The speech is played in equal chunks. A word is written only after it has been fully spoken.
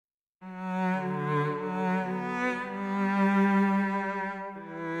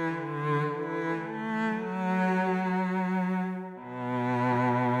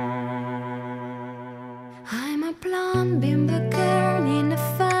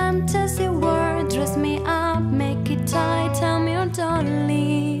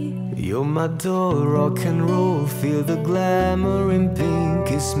on my door, rock and roll, feel the glamour in pink.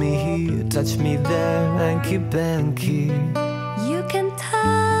 Kiss me here, touch me there, hanky panky. You can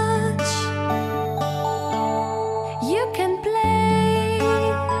touch, you can play.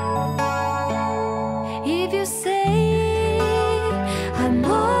 If you say I'm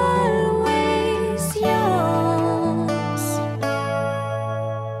always yours,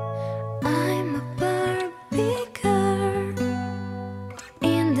 I'm a Barbie girl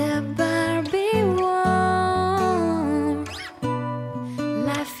in the Barbie world.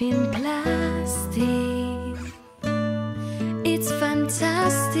 Life in plastic, it's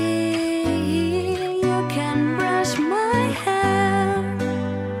fantastic. You can brush my hair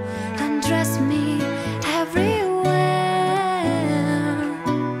and dress me everywhere.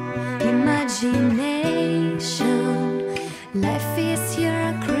 Imagination, life is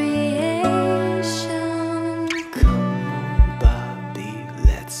your creation. Come on, Barbie,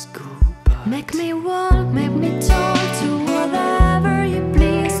 let's go party. Make me walk, make me talk to whatever you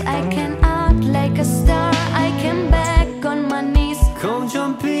please. I can act like a star, I can beg on my knees. Come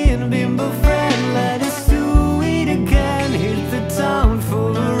jump in, bimbo friend, let us do it again. Hit the town,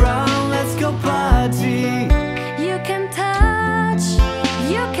 fool around, let's go party. You can touch,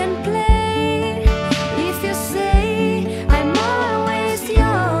 you can play. If you say I'm always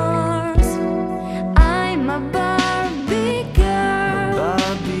yours, I'm a Barbie girl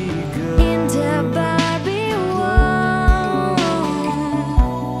Barbie girl. in the Barbie world.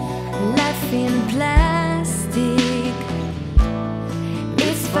 Life in plastic,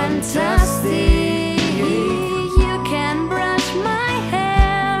 it's fantastic. You can brush my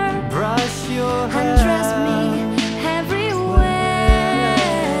hair Brush your hair. and dress me everywhere.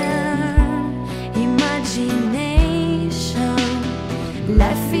 Imagination,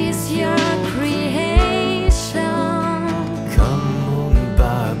 life is your creation. Come on,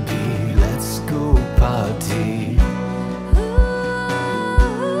 Barbie, let's go party.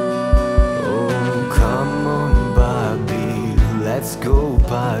 Oh, come on, Barbie, let's go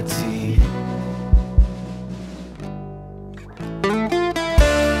party.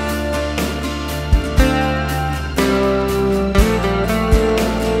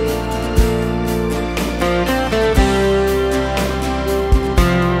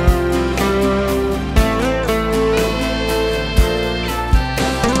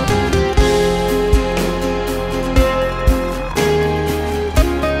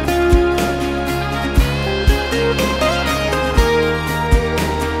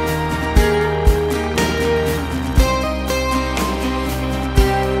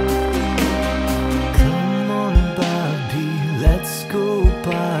 Come on, Barbie, let's go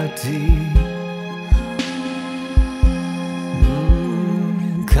party.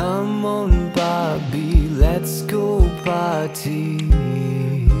 Come on, Barbie, let's go party.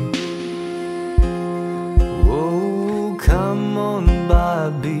 Oh, come on,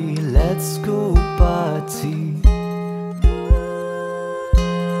 Barbie, let's go party.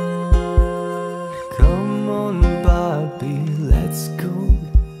 Come on, Barbie, let's go.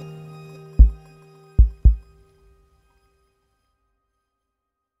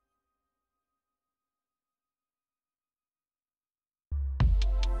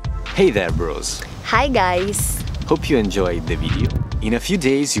 Hey there, bros! Hi guys! Hope you enjoyed the video. In a few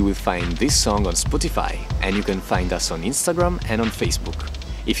days you will find this song on Spotify, and you can find us on Instagram and on Facebook.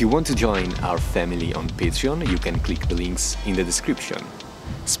 If you want to join our family on Patreon, you can click the links in the description.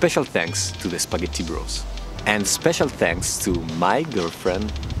 Special thanks to the Spaghetti Bros. And special thanks to my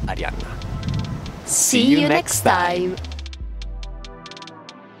girlfriend, Arianna. See you next time!